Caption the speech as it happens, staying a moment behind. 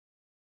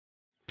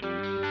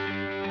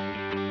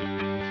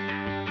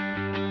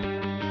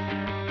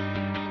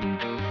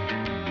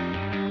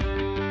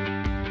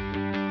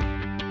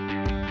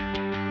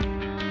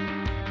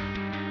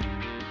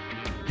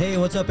Hey,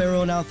 what's up,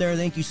 everyone out there?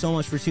 Thank you so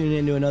much for tuning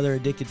in to another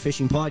Addicted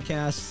Fishing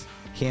podcast.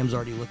 Cam's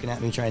already looking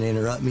at me, trying to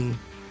interrupt me.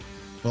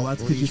 Well,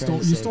 that's What are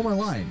because you stole my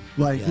line.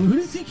 Like, Yeah. who do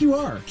you think you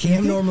are?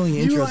 Cam normally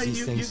intros you,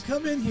 these things. You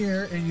come in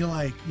here and you're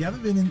like, you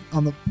haven't been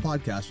on the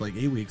podcast for like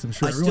 8 weeks. I'm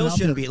sure I everyone still out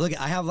shouldn't there- be. Look,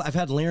 I've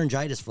had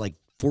laryngitis for like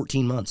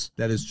 14 months.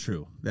 That is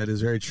true. That is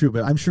very true.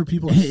 But I'm sure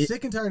people are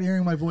sick and tired of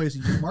hearing my voice.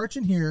 You march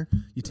in here,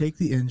 you take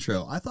the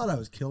intro. I thought I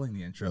was killing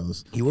the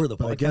intros. You were the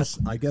But podcast.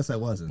 I guess I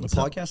wasn't. The So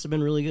podcasts have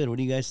been really good. What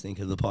do you guys think?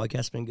 Have the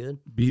podcast been good?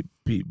 be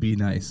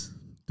nice.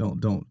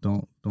 Don't.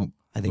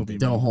 I think be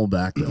Don't hold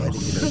back, though.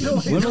 No,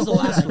 wait, When was the hold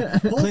last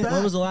back. one? Hold Clint, back.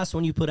 when was the last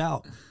one you put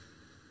out?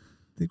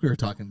 I think we were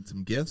talking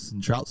some gifts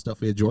and trout stuff.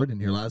 We had Jordan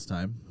here last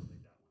time.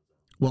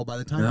 Well, by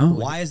the time No.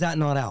 Why is that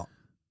not out?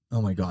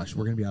 oh my gosh,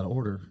 we're gonna be out of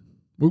order.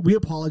 We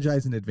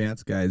apologize in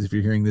advance, guys, if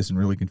you're hearing this and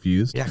really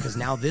confused. Yeah, because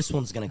now this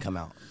one's going to come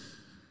out.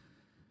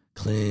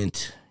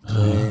 Clint.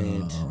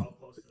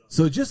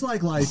 So just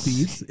like live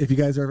feeds, if you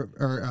guys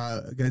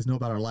guys know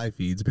about our live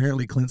feeds,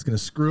 apparently Clint's gonna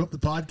screw up the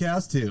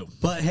podcast too.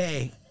 But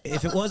hey,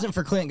 if it wasn't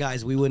for Clint,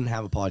 guys, we wouldn't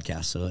have a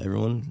podcast. So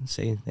everyone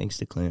say thanks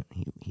to Clint.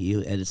 He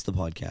edits the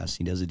podcast.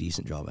 He does a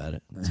decent job at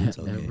it. It's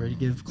okay. Everybody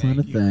give Clint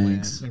a Thank you, Clint.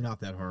 thanks. They're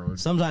not that hard.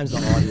 Sometimes the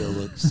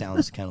audio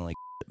sounds kind of like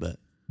but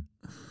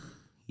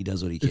he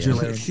does what he can.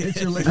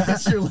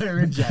 It's your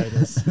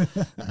laryngitis.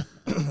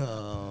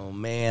 Oh,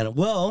 man.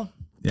 Well,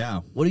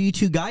 Yeah, what have you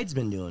two guides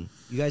been doing?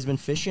 You guys been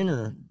fishing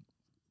or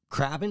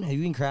crabbing? Have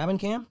you been crabbing,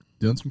 Cam?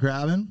 doing some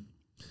crabbing,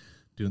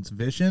 doing some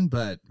fishing,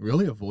 but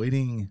really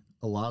avoiding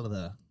a lot of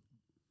the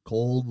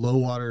cold, low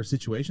water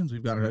situations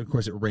we've got. Of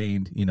course, it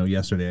rained,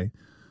 yesterday,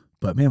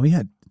 but man, we've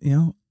had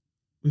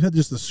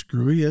just the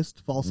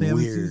screwiest fall salmon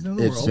Weird. season in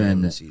the It's world.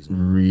 been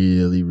Season.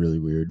 really, really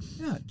weird.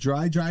 Yeah,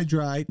 dry,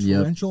 Yep.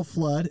 torrential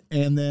flood,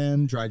 and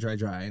then dry,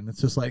 and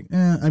it's just like,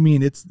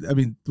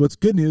 what's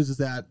good news is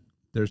that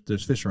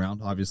there's fish around,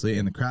 obviously,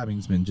 and the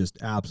crabbing's been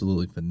just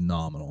absolutely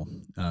phenomenal.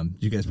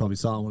 You guys probably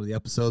saw one of the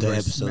episodes. The where I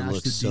episode smashed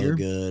looks the so deer.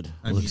 good.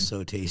 I mean- Looks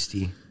so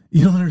tasty.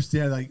 You don't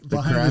understand, like The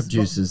behind crab this-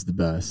 juice is the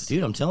best.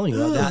 Dude, I'm telling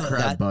you, that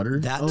crab butter.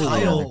 That Oh,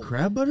 title, yeah,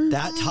 crab butter.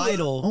 that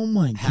title Oh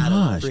my had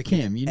gosh, a freaking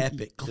Cam, you-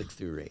 epic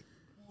click-through rate.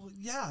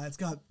 Yeah, it's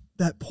got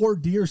that poor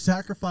deer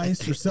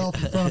sacrificed herself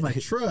in front of my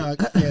truck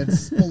and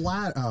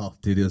splat. Oh,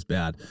 dude, it was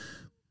bad.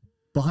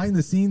 Behind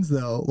the scenes,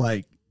 though,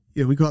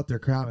 we go out there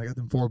crabbing. I got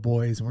them 4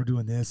 boys, and we're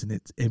doing this,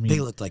 and They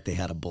looked like they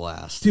had a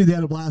blast. dude, they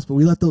had a blast, but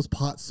we let those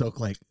pots soak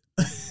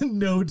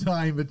no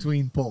time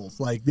between pulls.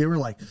 Like they were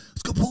like,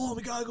 let's go pull them.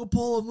 We gotta go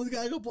pull them. We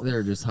gotta go pull.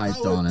 They're just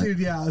hyped on it. Dude,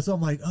 yeah. So I'm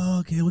like, oh,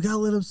 okay, we gotta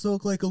let them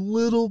soak like a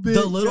little bit.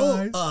 The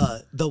little,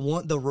 guys. the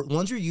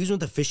ones you're using with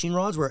the fishing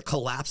rods where it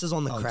collapses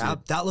on the crab,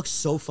 dude. that looks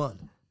so fun.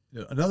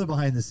 Another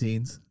behind the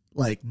scenes,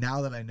 like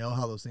now that I know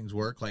how those things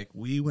work, like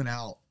we went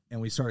out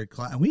and we started,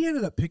 and we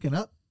ended up picking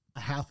up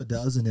a half a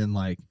dozen in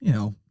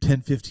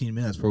 10, 15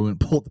 minutes before we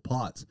went and pulled the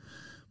pots.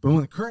 But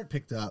when the current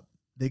picked up,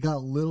 they got a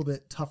little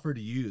bit tougher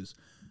to use.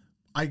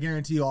 I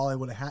guarantee you all I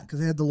would have had, because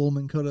they had the little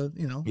Minn Kota,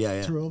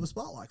 Yeah. Tarova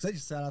spot locks. I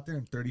just sat out there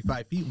in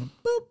 35 feet and went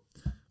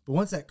boop. But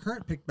once that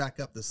current picked back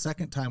up, the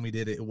second time we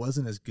did it, it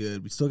wasn't as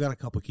good. We still got a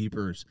couple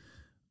keepers.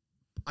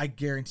 I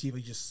guarantee if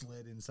we just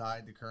slid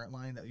inside the current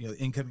line, that the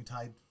incoming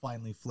tide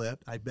finally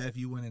flipped. I bet if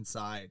you went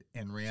inside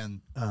and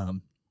ran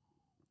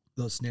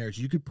those snares,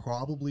 you could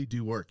probably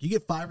do work. You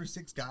get 5 or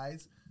 6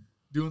 guys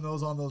doing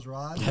those on those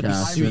rods. That'd be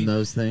Casting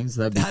those things.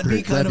 That'd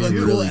be kind of a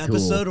cool really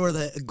episode where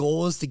the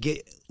goal is to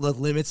get the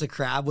limits of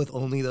crab with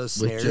only those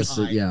With snares. just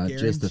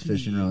the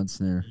fishing guarantee rod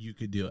snare. You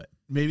could do it.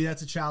 Maybe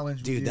that's a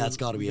challenge. Dude, that's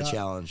got to be a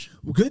challenge.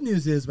 Well, good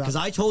news is Because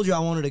I told you I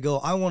want to go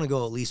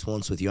at least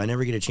once with you. I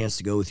never get a chance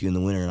to go with you in the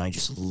winter, and I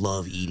just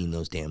love eating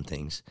those damn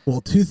things.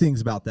 Well, 2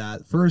 things about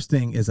that. First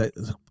thing is that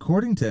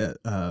according to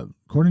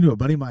a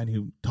buddy of mine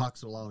who talks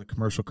to a lot of the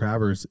commercial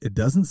crabbers,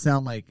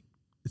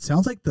 it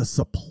sounds like the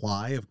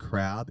supply of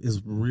crab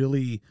is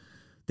really.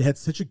 They had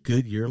such a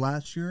good year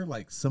last year.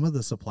 Like some of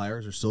the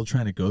suppliers are still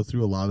trying to go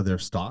through a lot of their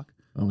stock,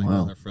 Oh, like wow.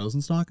 all their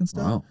frozen stock and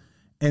stuff. Wow.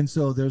 And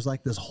so there's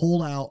like this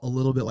holdout a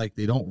little bit, like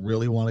they don't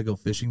really want to go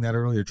fishing that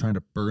early. They're trying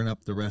to burn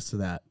up the rest of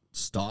that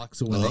stock.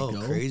 So when they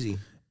go, Crazy.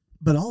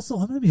 But also,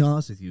 I'm going to be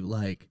honest with you.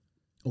 Like,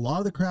 a lot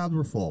of the crabs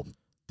were full.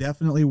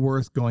 Definitely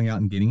worth going out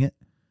and getting it.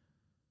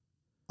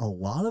 A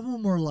lot of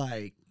them were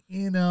like,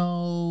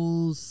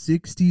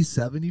 60,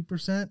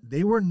 70%.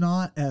 They were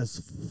not as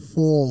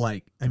full.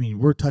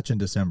 We're touching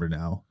December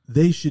now.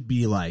 They should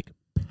be like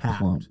packed.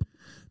 Plump.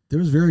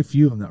 There's very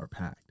few of them that were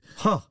packed.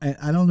 Huh. And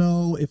I don't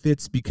know if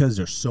it's because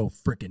there's so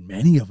freaking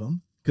many of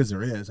them, because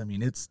there is. I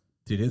mean, it's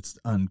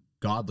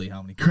ungodly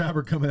how many crab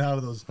are coming out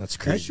of those That's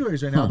crazy.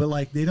 estuaries right now.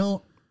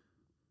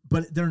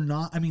 But they're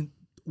not,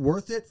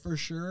 worth it for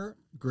sure.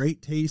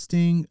 Great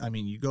tasting.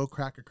 You go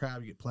crack a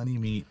crab, you get plenty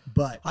of meat.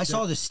 But I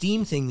saw the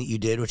steam thing that you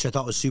did, which I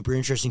thought was super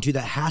interesting too.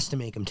 That has to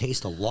make them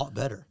taste a lot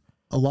better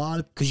a lot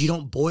of, because you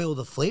don't boil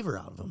the flavor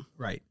out of them.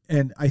 right.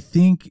 And I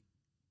think,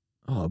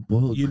 Oh,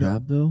 boiled You know-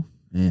 crab though,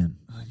 man.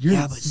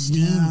 Yeah, but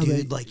steam,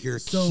 dude, but- like you're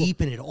so-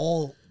 keeping it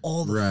all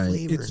the Right.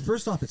 flavor. It's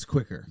first off, it's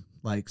quicker.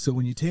 So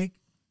when you take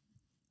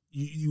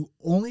you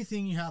only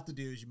thing you have to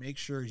do is you make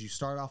sure is you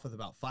start off with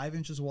about 5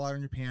 inches of water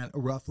in your pan,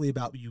 roughly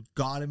about. You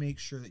got to make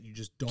sure that you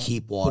just don't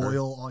Keep water.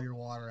 boil all your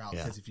water out,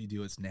 Yeah. because if you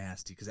do, it's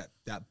nasty. Because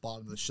that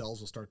bottom of the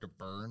shells will start to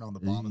burn on the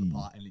bottom of the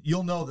pot, and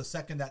you'll know the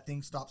second that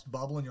thing stops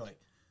bubbling. You're like,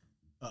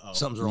 uh-oh,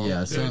 Something's wrong.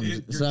 Yeah, with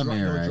it. something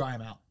ain't you'll right. dry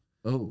them out.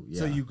 Oh, yeah.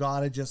 So you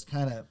gotta just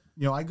kind of,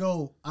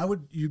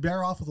 you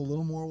better off with a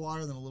little more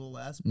water than a little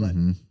less, but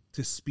Mhm.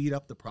 to speed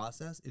up the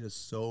process, it is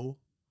so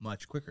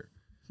much quicker.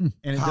 Hmm.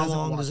 And How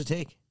long does it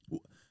take?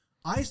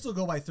 I still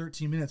go by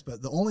 13 minutes,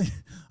 but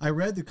I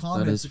read the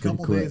comments is a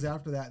couple pretty quick. days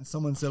after that, and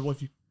someone said, well,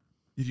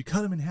 if you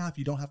cut them in half,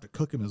 you don't have to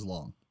cook them as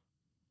long.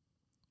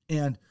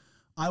 And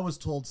I was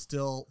told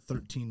still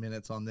 13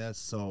 minutes on this,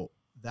 so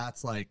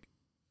that's like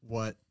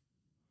what,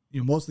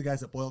 most of the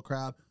guys that boil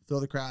crab, throw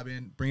the crab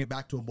in, bring it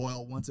back to a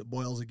boil. Once it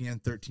boils again,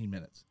 13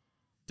 minutes.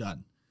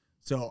 Done.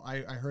 So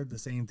I heard the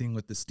same thing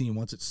with the steam.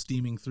 Once it's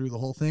steaming through the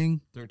whole thing,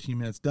 13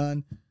 minutes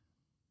done.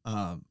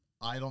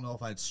 I don't know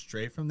if I'd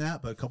stray from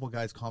that, but a couple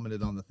guys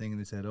commented on the thing and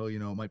they said, it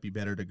might be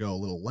better to go a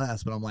little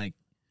less. But I'm like,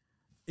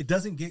 it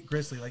doesn't get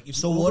gristly. Like, if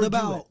So you what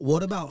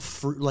overdo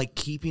about like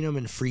keeping them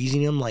and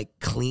freezing them like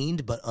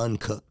cleaned but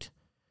uncooked?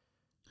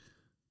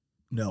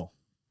 No,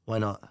 Why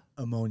not?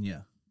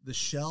 ammonia. The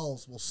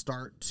shells will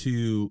start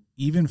to,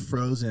 even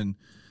frozen,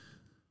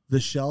 the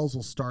shells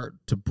will start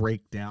to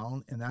break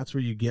down, and that's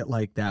where you get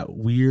like that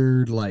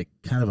weird, like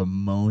kind of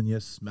ammonia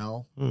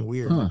smell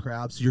Weird. from Huh. the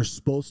crabs. You're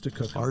supposed to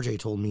cook them. RJ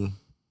told me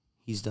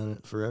he's done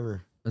it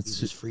forever. That's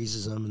He just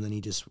freezes them and then he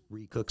just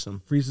recooks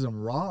them Freezes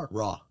them raw.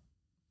 raw.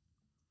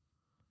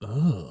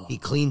 Oh. He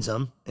cleans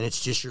them and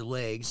it's just your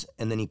legs,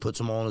 and then he puts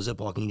them all in a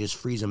Ziploc and you just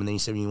freeze them. And then he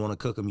said when you want to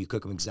cook them, you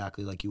cook them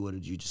exactly like you would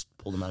if you just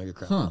pulled them out of your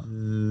crab. Huh.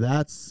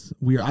 That's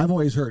weird. I've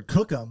always heard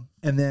cook them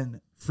and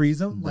then freeze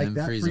them like Then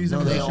that. freeze 'em. Freeze No,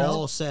 them in they the shell.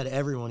 all said,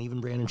 everyone,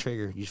 even Brandon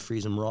Traeger, you just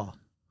freeze them raw.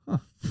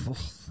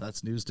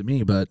 That's news to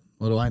me, but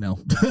what do I know?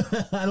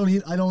 I don't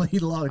eat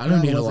a lot of crab. I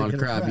don't eat a unless I lot of get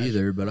it crab fresh.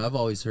 either, but I've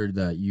always heard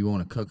that you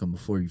want to cook them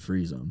before you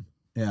freeze them.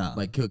 Yeah.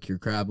 Like cook your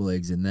crab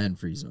legs and then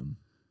freeze them.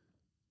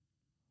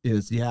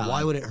 Yeah.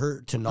 Why would it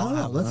hurt to I not don't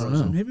know. have Let's, them I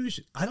don't know. Maybe we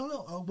should. I don't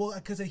know. Well,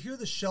 because I hear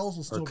the shells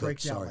will still cooked, break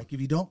down. sorry. Like if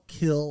you don't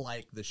kill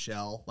like the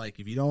shell, like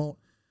if you don't,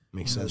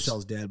 Makes the sense.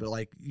 shell's dead. But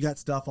like you got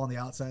stuff on the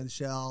outside of the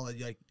shell, and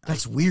you like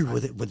That's weird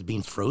with it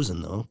being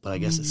frozen though, but I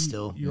guess it's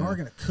still. you are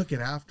gonna cook it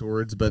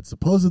afterwards. But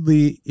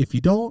supposedly, if you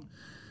don't,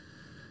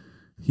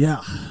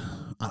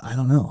 I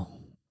don't know.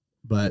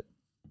 But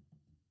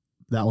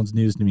that one's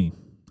news to me.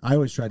 I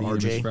always try to eat them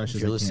as RJ, fresh if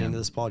as you're I listening can. to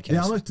this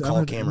podcast, Yeah,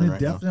 call Cameron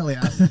right now. definitely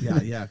ask.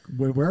 Yeah.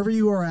 Wherever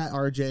you are at,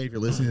 RJ, if you're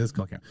listening to this,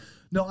 call Cameron.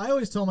 No, I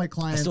always tell my I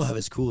clients. still have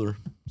his cooler.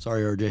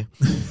 Sorry,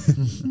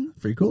 RJ.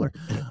 free cooler.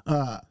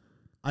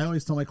 I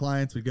always tell my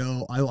clients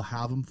I will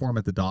have them for them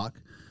at the dock.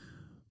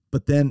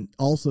 But then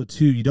also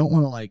too, you don't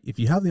want to like, if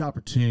you have the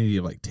opportunity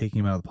of like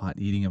taking them out of the pot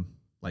and eating them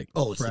like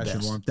Oh, it's the fresh and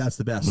best. warm, that's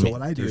the best. So Man,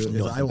 what I do there's is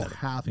nothing I will better.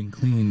 have and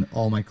clean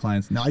all my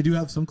clients. Now I do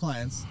have some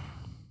clients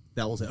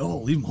that will say, "Oh,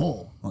 leave them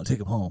whole. I'll take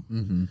them home."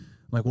 Mm-hmm. I'm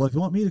like, well, if you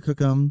want me to cook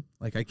them,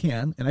 like I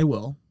can and I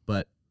will.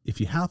 But if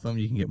you have them,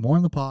 you can get more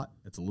in the pot.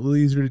 It's a little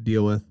easier to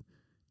deal with.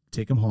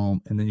 Take them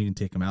home, and then you can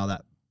take them out of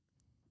that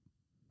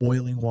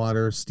boiling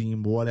water,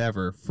 steam,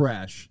 whatever,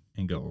 fresh,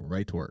 and go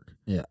right to work.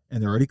 Yeah.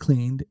 And they're already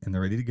cleaned and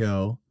they're ready to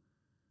go.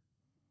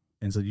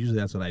 And so usually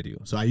that's what I do.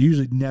 So I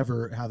usually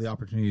never have the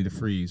opportunity to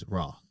freeze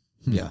raw.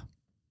 Yeah.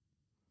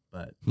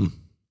 But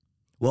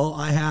Well,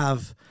 I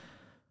have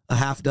a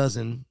half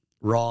dozen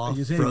raw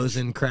You say-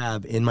 frozen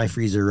crab in my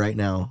freezer right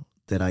now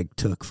that I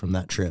took from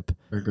that trip.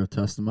 Better go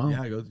test them out.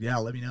 yeah,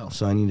 let me know.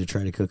 So I need to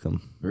try to cook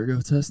them. Better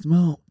go test them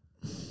out.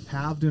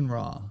 Halved and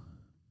raw.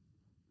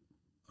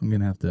 I'm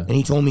gonna have to. And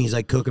he told me he's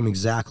like cook them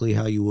exactly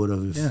how you would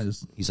have. If, Yeah,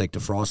 just he's like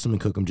defrost them and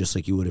cook them just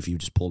like you would if you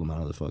just pulled them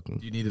out of the fucking.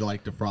 do you need to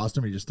like defrost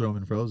them or you just throw them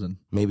in frozen?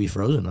 Maybe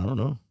frozen. I don't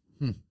know.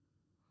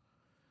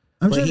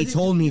 I'm But trying to he think-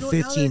 told me you know, now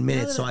 15 that-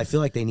 minutes, now so that I feel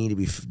like they need to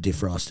be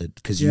defrosted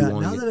because Yeah, you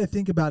want now to. that I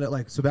think about it,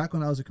 like, so back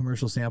when I was a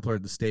commercial sampler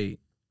at the state,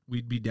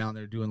 we'd be down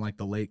there doing like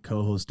the Lake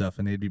Coho stuff,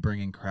 and they'd be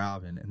bringing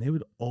crab in, and they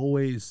would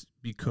always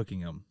be cooking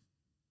them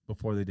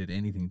before they did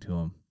anything to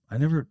them. I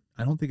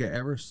don't think I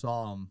ever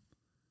saw them,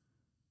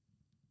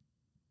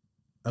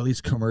 at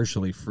least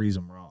commercially, freeze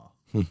them raw.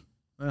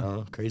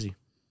 Oh, crazy.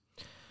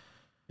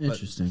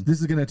 Interesting.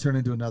 This is going to turn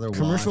into another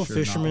Commercial wash or not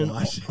fishermen,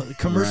 wash.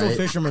 commercial Right.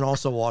 fishermen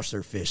also wash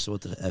their fish. So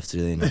what the f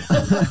do they know?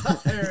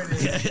 There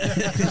it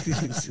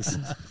is.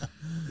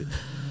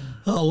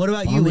 Oh, what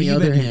about you? On What the you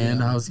other been doing?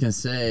 hand, I was gonna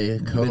say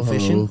been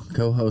fishing?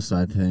 coho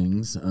side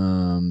things.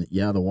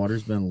 Yeah, the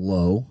water's been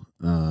low.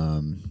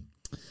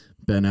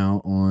 Been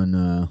out on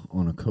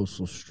a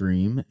coastal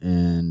stream,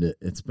 and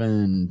it's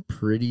been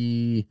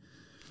pretty.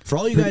 For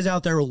all you guys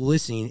out there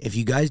listening, if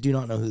you guys do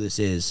not know who this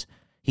is,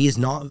 he is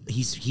not.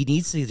 He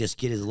needs to just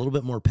get a little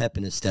bit more pep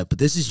in his step. But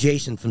this is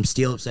Jason from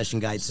Steel Obsession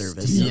Guide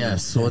Service.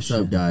 Yes. So what's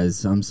up,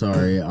 guys? I'm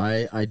sorry.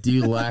 I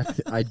do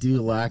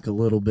lack a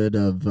little bit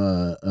of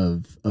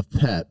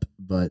pep,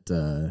 but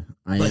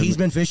But he's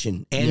been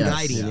fishing and Yes.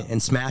 guiding Yeah.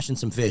 and smashing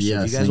some fish.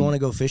 Yes, if you guys and- want to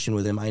go fishing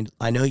with him,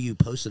 I know you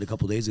posted a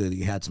couple days ago that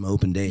you had some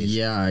open days.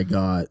 Yeah, I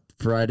got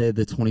Friday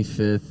the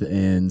 25th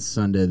and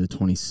Sunday the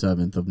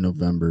 27th of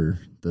November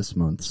this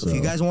month. So If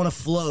you guys want to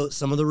float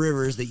some of the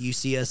rivers that you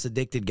see us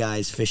addicted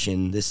guys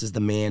fishing, this is the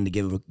man to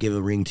give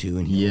a ring to.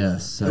 And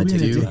yes, I I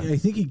do. I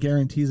think he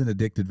guarantees an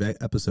addicted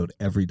episode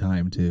every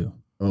time too.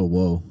 Oh,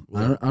 whoa.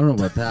 I don't know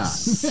about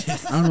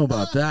that. I don't know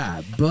about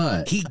that,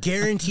 but he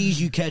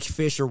guarantees you catch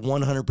fish or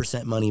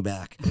 100% money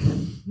back.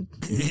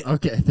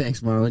 okay, thanks,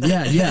 Marlon.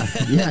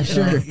 Yeah,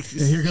 sure.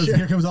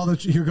 Here comes all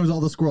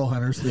the squirrel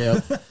hunters.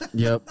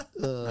 Yep.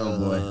 Oh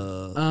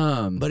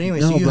boy. But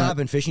anyway, so you have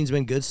been fishing's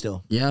been good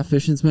still. Yeah,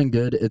 fishing's been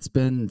good. It's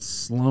been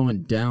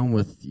slowing down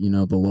with,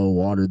 the low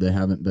water. They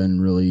haven't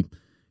been really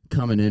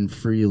coming in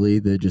freely.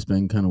 They've just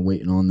been kind of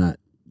waiting on that,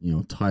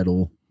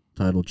 tidal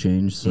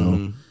change.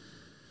 So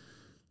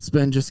it's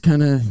been just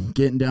kind of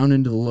getting down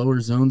into the lower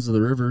zones of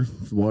the river.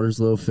 Water's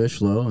low, fish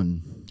low,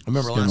 and I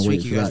remember just kinda last week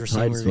waiting you for guys that were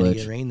saying we tide were going to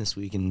switch. get rain this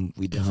week, and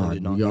we definitely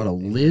did not. We got get a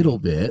any little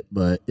rain. bit,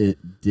 but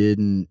it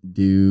didn't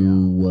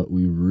do what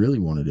we really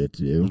wanted it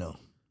to do. No.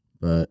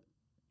 But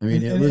I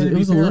mean, And it to be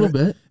was a fair- little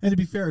bit. And to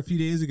be fair, a few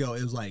days ago,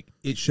 it was like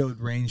it showed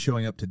rain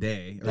showing up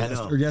today I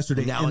know. or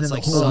yesterday. Now and it's then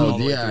like the whole sun all week.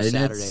 the way yeah, through and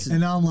Saturday. it's- And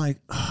now I'm like,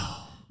 Now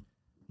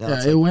Yeah,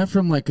 it's it like, went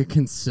from like a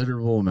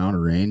considerable amount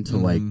of rain to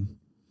like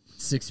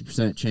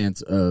 60%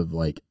 chance of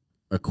like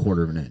a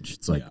quarter of an inch.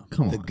 It's like, Yeah.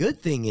 come the on.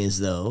 good thing is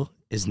though,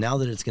 is now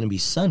that it's going to be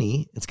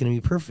sunny, it's going to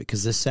be perfect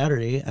because this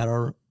Saturday at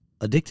our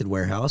addicted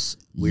warehouse,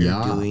 we're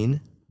Yeah.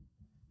 doing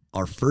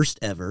our first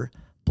ever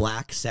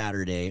Black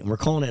Saturday, and we're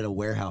calling it a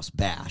warehouse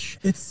bash.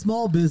 it's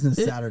Small Business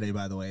Saturday,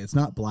 by the way. It's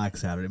not Black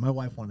Saturday. My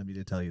wife wanted me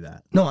to tell you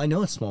that. No, I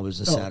know it's Small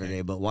Business Oh, okay.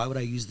 Saturday, but why would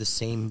I use the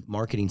same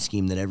marketing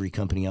scheme that every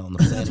company out on the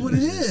planet That's what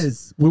it uses?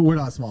 is. We're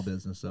not a small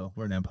business, though.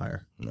 We're an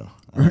empire. No,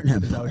 We're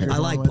Is that what you're I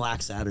going like with?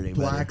 Black Saturday.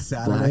 Black better.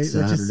 Saturday. Black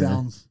That just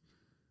Saturday.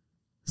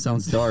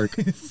 Sounds dark.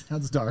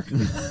 sounds dark.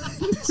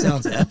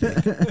 Sounds epic.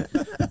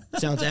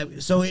 Sounds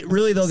epic. So it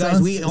really though, guys,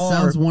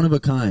 sounds one of a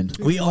kind.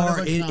 We One are.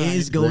 of a It kind.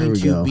 is There going we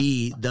to go.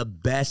 be the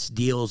best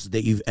deals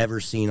that you've ever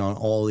seen on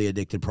all the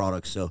addicted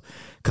products. So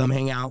come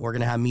hang out. We're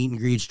gonna have meet and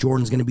greets.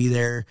 Jordan's gonna be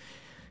there.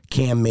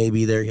 Cam may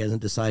be there. He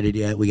hasn't decided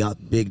yet. We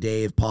got Big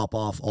Dave, Pop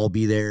Off. I'll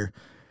be there.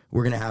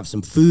 We're gonna have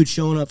some food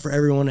showing up for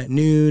everyone at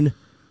noon.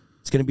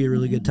 It's gonna be a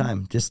really good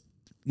time. Just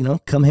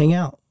come hang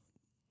out.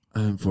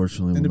 I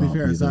unfortunately And to will be not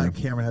fair, be it's there. not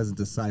Cameron hasn't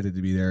decided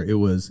to be there. It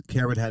was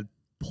Cameron had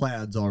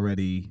plaids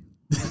already.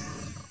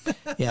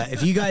 Yeah,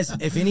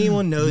 if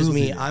anyone knows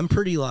me, I'm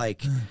pretty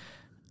like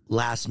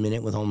last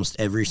minute with almost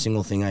every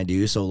single thing I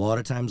do. So a lot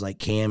of times, like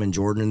Cam and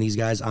Jordan and these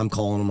guys, I'm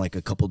calling them like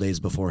a couple days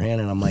beforehand,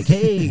 and I'm like,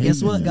 "Hey,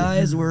 guess what,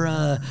 guys?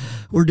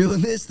 We're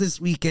doing this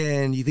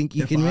weekend. You think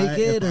you can make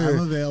it?" If I'm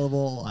Or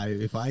available,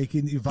 if I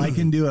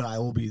can do it, I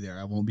will be there.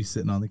 I won't be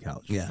sitting on the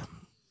couch. yeah,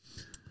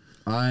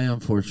 I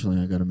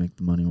got to make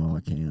the money while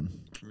I can.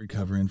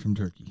 Recovering from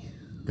turkey.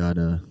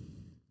 Gotta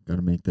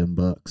make them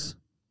bucks.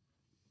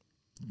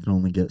 Can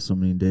only get so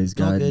many days it's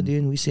all guiding. good,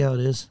 dude. We see how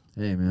it is.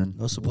 Hey, man.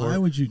 No support. Why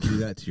would you do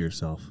that to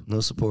yourself? No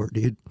support,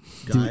 dude.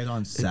 Guide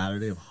on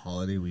Saturday of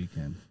holiday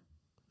weekend.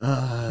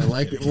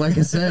 Like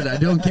I said, I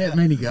don't get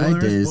many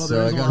guide days,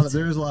 so I got.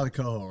 There's a lot of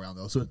coho around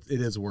though, so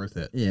it is worth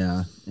it.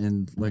 Yeah,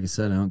 and like I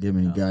said, I don't get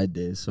many guide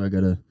days, so I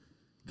gotta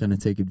kind of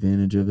take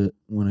advantage of it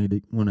when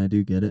I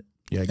do get it.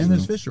 Yeah, And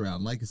there's fish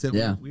around. Like I said,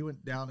 Yeah. we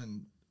went down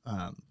and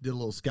did a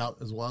little scout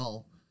as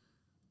well.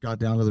 Got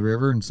down to the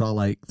river and saw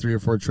like 3 or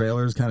 4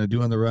 trailers kind of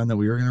doing the run that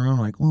we were going to run. I'm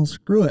like, well,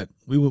 screw it.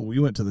 We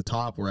went to the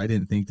top where I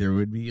didn't think there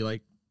would be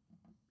like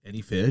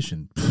any fish,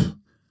 and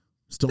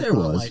still There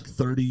caught was. like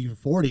 30,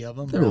 40 of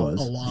them. There Now, was.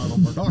 a lot of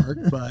them were dark,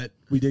 but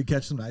we did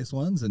catch some nice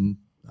ones, and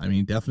I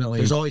mean, definitely.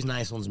 there's always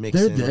nice ones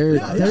mixed They're in.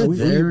 there. They're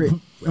there.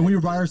 And we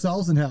were by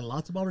ourselves and had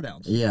lots of bobber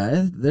downs.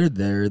 Yeah, they're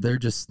there. They're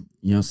just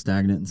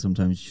stagnant, and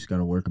sometimes you just got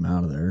to work them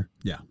out of there.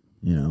 Yeah.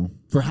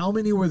 For how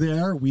many were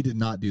there, we did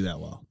not do that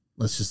well.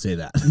 Let's just say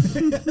that.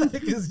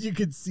 Because you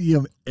could see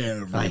them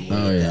everywhere. I hate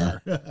Oh,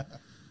 yeah.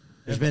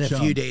 There's been a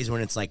Chum. few days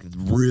when it's like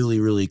really,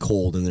 really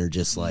cold, and they're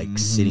just like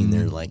sitting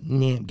there, like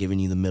giving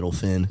you the middle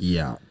fin.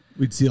 Yeah.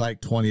 We'd see like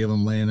 20 of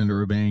them laying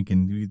under a bank,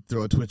 and we'd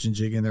throw a twitch and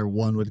jig in there.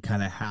 One would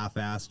kind of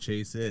half-ass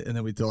chase it, and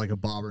then we'd throw like a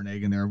bobber and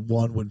egg in there.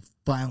 One would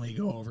finally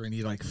go over, and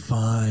he'd like,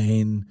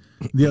 fine.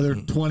 The other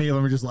 20 of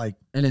them are just like,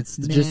 And it's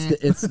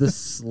it's the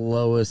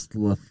slowest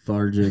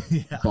lethargic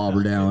Yeah.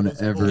 bobber down It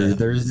was ever.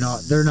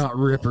 cold. They're not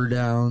ripper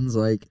downs.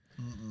 Like,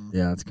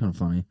 yeah, it's kind of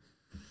funny.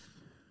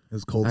 it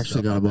was cold. I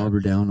actually stuff got a out there. bobber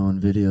down on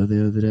video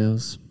the other day. I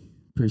was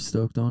pretty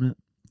stoked on it.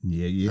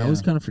 Yeah. I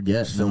always kind of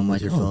forget. Just And film I'm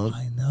with like, your oh, phone.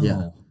 I know.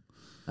 Yeah.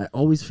 I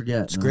always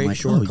forget. It's and I'm great like,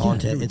 short oh, yeah,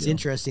 content. here we It's go.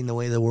 interesting the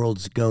way the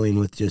world's going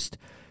with just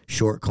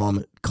short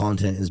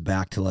content is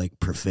back to like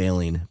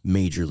prevailing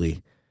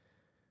majorly.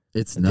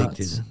 It's Addicted,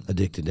 nuts.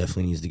 Addicted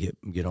definitely needs to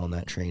get on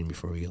that train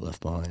before we get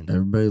left behind.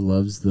 Everybody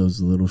loves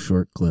those little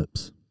short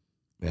clips.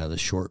 Yeah, the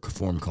short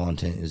form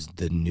content is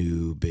the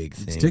new big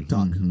thing. It's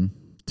TikTok. Mhm.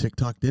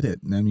 TikTok did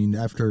it. And I mean,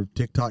 after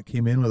TikTok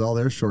came in with all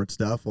their short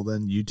stuff, well,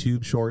 then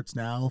YouTube Shorts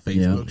now,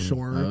 Facebook Yeah.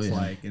 Shorts, Oh, yeah.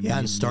 like, Yeah,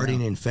 and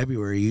starting yeah. in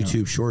February,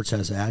 YouTube Shorts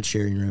has ad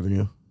sharing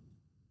revenue,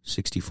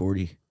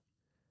 60-40.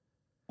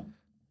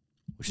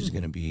 which is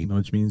going to be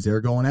Which means they're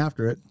going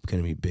after it.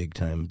 big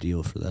time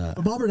deal for that.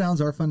 But bobber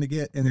downs are fun to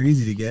get, and they're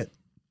easy to get.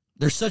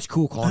 They're such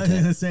cool I'm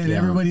content. saying Yeah.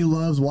 everybody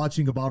loves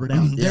watching a bobber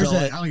down. There's So, a-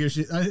 like, I don't give a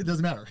shit. It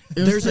doesn't matter. It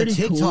was There's a pretty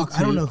cool, TikTok.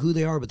 I don't too. know who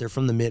they are, but they're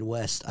from the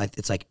Midwest.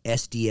 It's like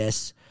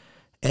SDS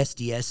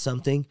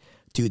something.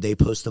 Dude, they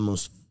post the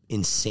most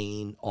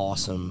insane,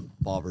 awesome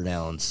bobber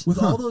downs.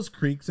 With all those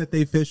creeks that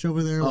they fish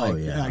over there, like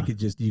yeah. you could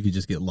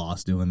just get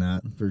lost doing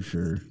that. For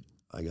sure.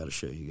 I got to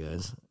show you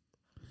guys.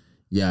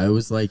 Yeah, it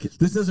was like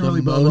This doesn't the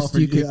really bode well most for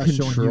you you, could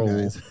showing you control.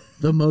 guys.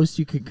 The most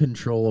you could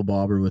control a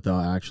bobber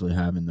without actually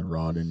having the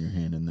rod in your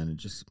hand, and then it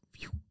just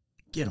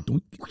get him.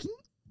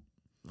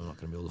 I'm not going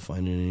to be able to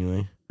find it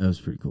anyway. That was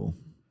pretty cool.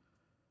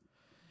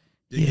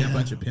 Didn't get Yeah. a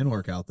bunch of pin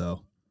work out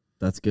though.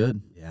 That's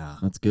good. Yeah.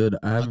 That's good.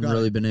 I haven't got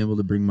really been able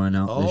to bring mine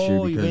out this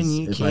year because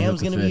if I hook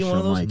Cam's a going to fish, be one of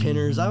I'm those like,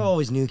 pinners. I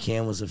always knew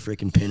Cam was a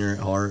freaking pinner at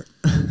heart.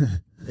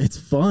 it's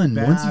fun.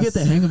 Once you get the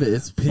Bass, hang of it,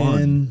 it's fun.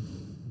 Pin.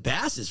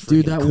 Bass is freaking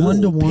Dude, that cool.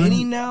 1-to-1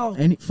 Pinning now?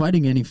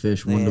 Fighting any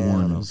fish Yeah, I don't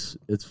 1-to-1 know. is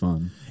it's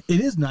fun. It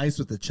is nice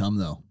with the chum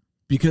though,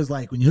 because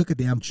like when you hook a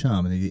damn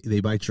chum and they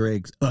bite your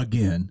eggs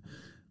again,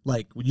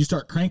 like when you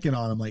start cranking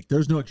on them, like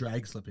there's no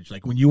drag slippage.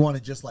 Like when you want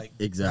to just like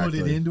put Exactly.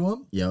 it into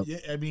them. Yep. Yeah,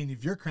 I mean,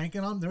 if you're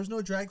cranking on them, there's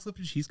no drag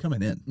slippage. He's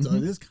coming in, so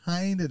it is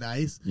kind of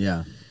nice.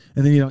 Yeah.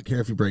 And then you don't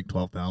care if you break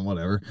 12 pound,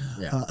 whatever.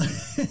 Yeah.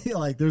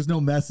 Like there's no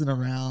messing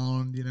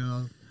around,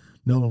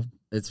 no.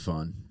 It's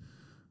fun.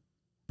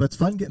 But it's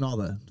fun getting all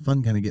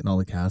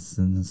the casts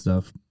and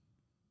stuff.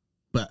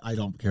 But I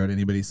don't care what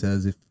anybody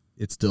says.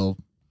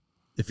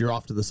 If you're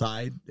off to the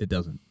side, it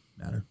doesn't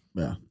matter.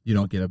 Yeah. You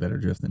don't get a better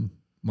drift than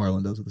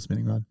Marlin does with the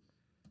spinning rod.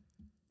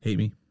 Hate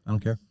me. I don't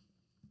care.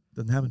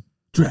 Doesn't happen.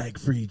 Drag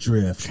free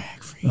drift.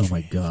 Oh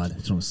my god. I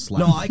just want to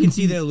slap. No, I can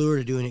see the allure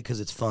to doing it because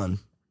it's fun.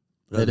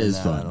 But It other than is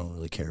that, fun. I don't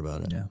really care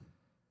about it. Yeah.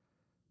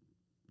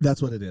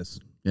 That's what it is.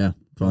 Yeah.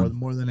 Fun.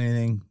 More than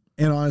anything.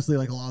 And honestly,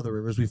 like a lot of the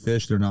rivers we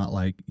fish, they're not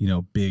like,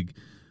 big,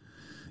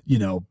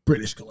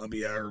 British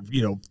Columbia or,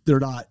 they're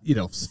not,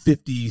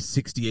 50,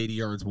 60, 80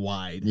 yards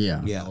wide.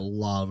 Yeah. Yeah. A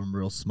lot of them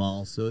real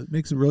small. So it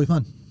makes it really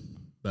fun.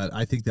 But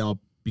I think that'll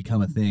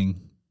become a thing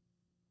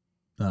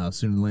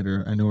sooner than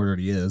later. I know it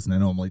already is, and I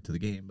know I'm late to the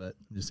game, but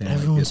I'm just saying.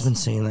 Everyone's been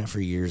saying that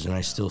for years, and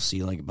I still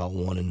see like about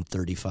 1 in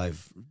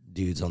 35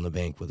 dudes on the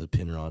bank with a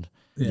pin rod.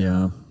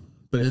 Yeah.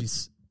 But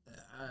if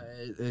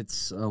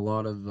It's a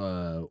lot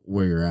of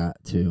where you're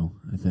at too,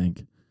 I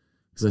think,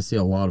 because I see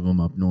a lot of them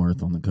up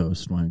north on the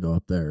coast when I go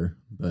up there,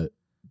 but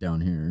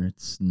down here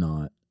it's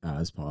not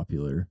as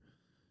popular.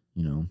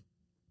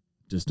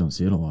 Just don't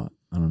see it a lot.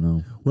 I don't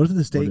know. what if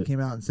the state came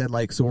out and said,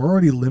 like, so we're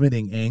already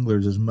limiting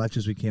anglers as much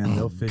as we can,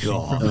 no fishing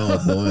God. from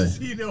Oh boy.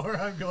 You know where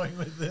I'm going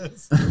with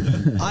this.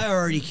 I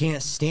already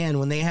can't stand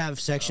when they have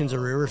sections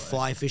of river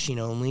fly fishing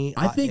only.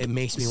 I think it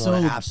makes me so.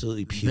 want to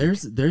absolutely puke.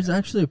 There's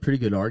actually a pretty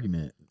good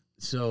argument.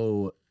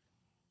 So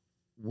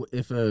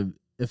if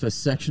a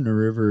section of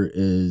river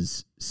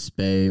is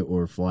spay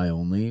or fly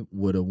only,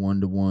 would a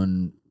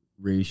 1-to-1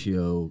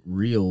 ratio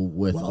reel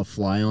with a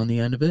fly on the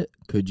end of it?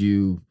 Could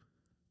you?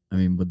 I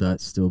mean, would that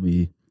still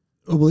be?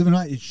 Well, believe it or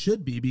not, it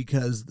should be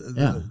because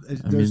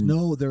there is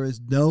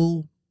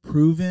no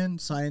proven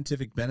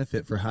scientific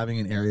benefit for having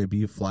an area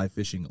be fly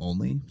fishing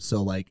only.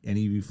 So, like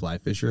any of you fly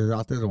fishers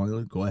out there that want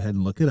to go ahead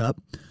and look it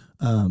up,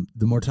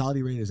 the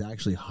mortality rate is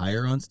actually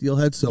higher on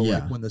steelhead. So, Yeah.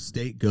 like when the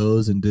state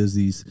goes and does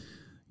these,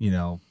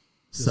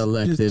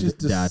 Selective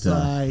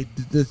data.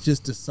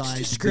 Just decide.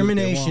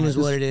 Discrimination is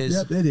what it is.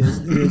 Yep, it is.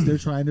 It is.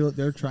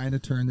 They're trying to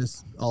turn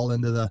this all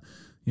into the,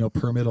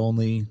 permit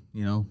only,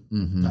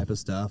 type of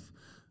stuff.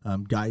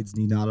 Guides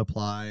need not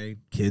apply.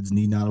 Kids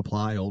need not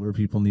apply. Older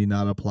people need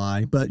not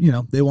apply. But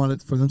they want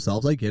it for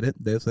themselves. I get it.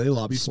 They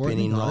lobby for it.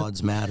 Spinning and got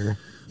rods matter.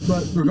 it.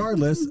 But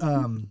regardless,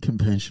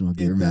 Conventional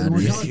gear the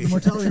matters.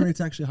 mortality rate's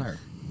actually higher.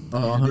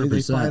 Oh, They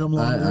 100%. fight them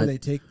longer.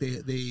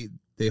 I-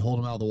 They hold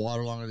them out of the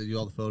water longer. They do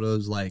all the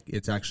photos. Like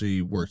it's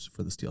actually worse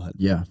for the steelhead.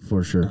 Yeah,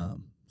 for sure.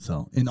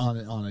 So, and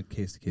on a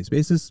case to case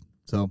basis.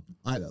 So,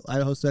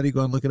 Idaho study,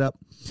 go and look it up.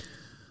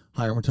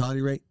 Higher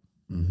mortality rate,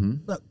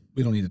 but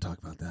we don't need to talk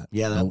about that.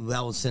 Yeah, that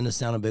will send us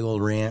down a big old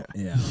rant.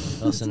 Yeah,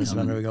 That'll send us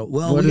down. There we go.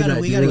 Well, What we did gotta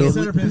I we do? gotta get.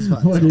 Center pin's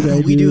fun. What did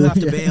I We do do? have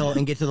to bail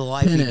and get to the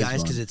live Pin feed, is guys,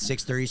 fun. because it's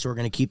 6:30. So we're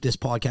going to keep this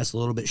podcast a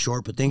little bit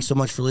short. But thanks so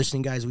much for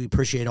listening, guys. We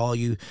appreciate all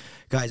you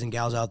guys and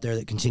gals out there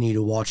that continue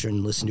to watch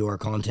and listen to our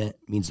content.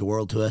 It means the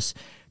world to us.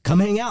 Come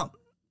hang out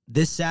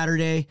this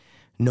Saturday,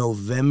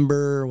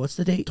 November. What's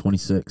the date?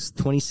 26th.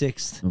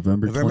 26th.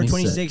 November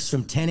 26th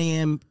from 10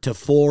 a.m. to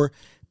 4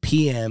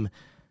 p.m.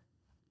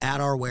 at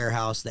our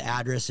warehouse. The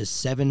address is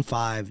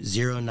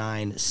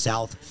 7509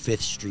 South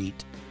 5th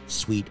Street,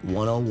 Suite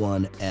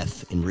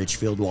 101F in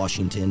Richfield,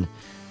 Washington.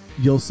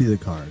 You'll see the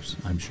cars,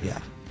 I'm sure. Yeah.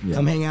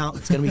 Come hang out.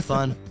 It's going to be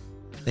fun.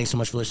 Thanks so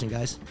much for listening,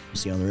 guys. We'll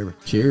see you on the river.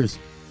 Cheers.